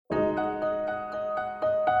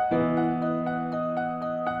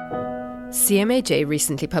CMAJ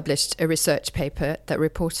recently published a research paper that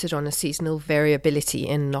reported on a seasonal variability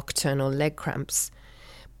in nocturnal leg cramps.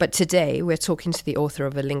 But today we're talking to the author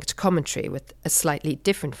of a linked commentary with a slightly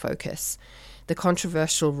different focus, the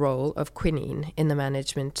controversial role of quinine in the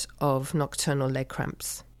management of nocturnal leg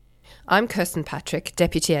cramps. I'm Kirsten Patrick,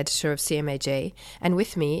 Deputy Editor of CMAJ, and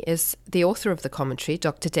with me is the author of the commentary,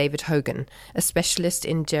 Dr. David Hogan, a specialist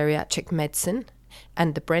in geriatric medicine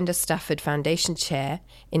and the Brenda Stafford Foundation Chair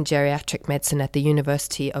in Geriatric Medicine at the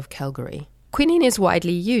University of Calgary. Quinine is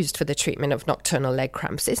widely used for the treatment of nocturnal leg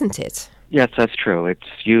cramps, isn't it? Yes, that's true.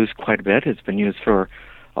 It's used quite a bit. It's been used for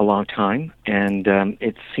a long time, and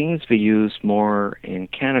it seems to be used more in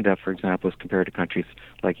Canada, for example, as compared to countries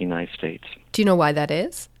like the United States. Do you know why that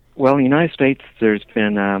is? Well, in the United States, there's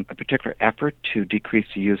been a particular effort to decrease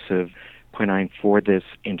the use of quinine for this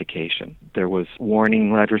indication. There was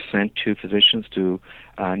warning letters sent to physicians to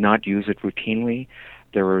not use it routinely.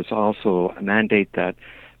 There was also a mandate that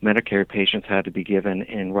Medicare patients had to be given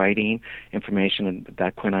in writing information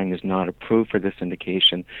that quinine is not approved for this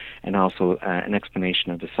indication, and also an explanation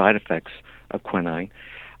of the side effects of quinine.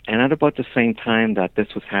 And at about the same time that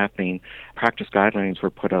this was happening, practice guidelines were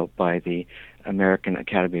put out by the American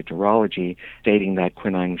Academy of Neurology stating that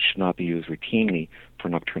quinine should not be used routinely for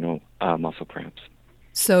nocturnal muscle cramps.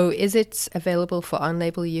 So is it available for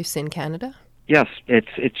on-label use in Canada? Yes,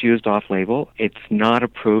 it's used off-label. It's not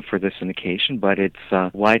approved for this indication, but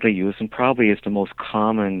it's widely used and probably is the most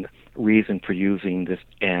common reason for using this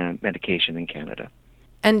medication in Canada.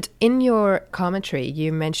 And in your commentary,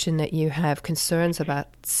 you mentioned that you have concerns about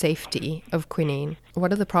safety of quinine.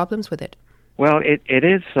 What are the problems with it? Well,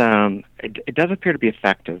 it does appear to be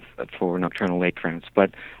effective for nocturnal leg cramps,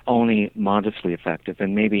 but only modestly effective,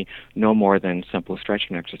 and maybe no more than simple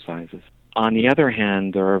stretching exercises. On the other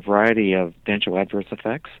hand, there are a variety of potential adverse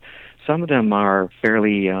effects. Some of them are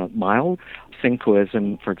fairly mild.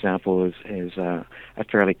 Syncoism, for example, is a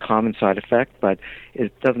fairly common side effect, but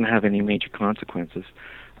it doesn't have any major consequences.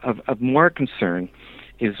 Of more concern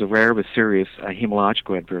is the rare but serious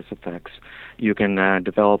hematological adverse effects. You can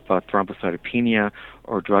develop thrombocytopenia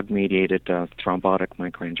or drug-mediated thrombotic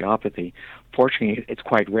microangiopathy. Fortunately, it's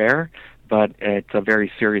quite rare, but it's a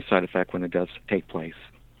very serious side effect when it does take place.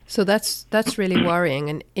 So that's really worrying.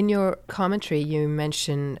 And in your commentary, you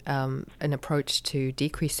mention an approach to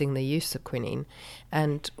decreasing the use of quinine.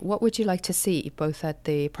 And what would you like to see, both at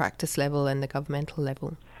the practice level and the governmental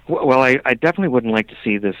level? Well, I definitely wouldn't like to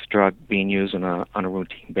see this drug being used on a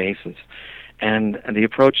routine basis. And the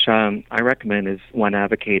approach I recommend is one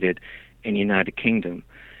advocated in the United Kingdom,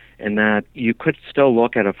 in that you could still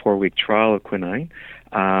look at a 4-week trial of quinine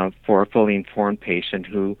for a fully informed patient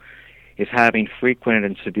who is having frequent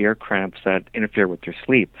and severe cramps that interfere with their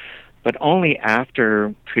sleep, but only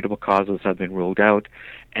after treatable causes have been ruled out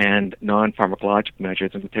and non-pharmacologic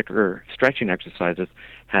measures, in particular stretching exercises,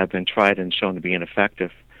 have been tried and shown to be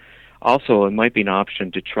ineffective. Also, it might be an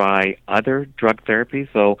option to try other drug therapies,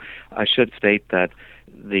 though I should state that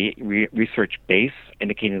the research base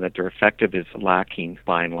indicating that they're effective is lacking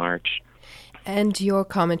by and large. And your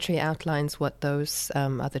commentary outlines what those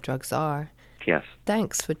other drugs are. Yes.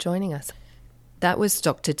 Thanks for joining us. That was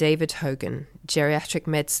Dr. David Hogan, geriatric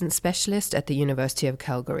medicine specialist at the University of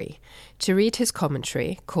Calgary. To read his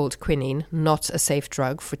commentary, called Quinine, Not a Safe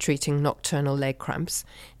Drug for Treating Nocturnal Leg Cramps,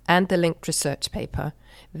 and the linked research paper,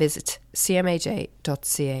 visit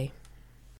cmaj.ca.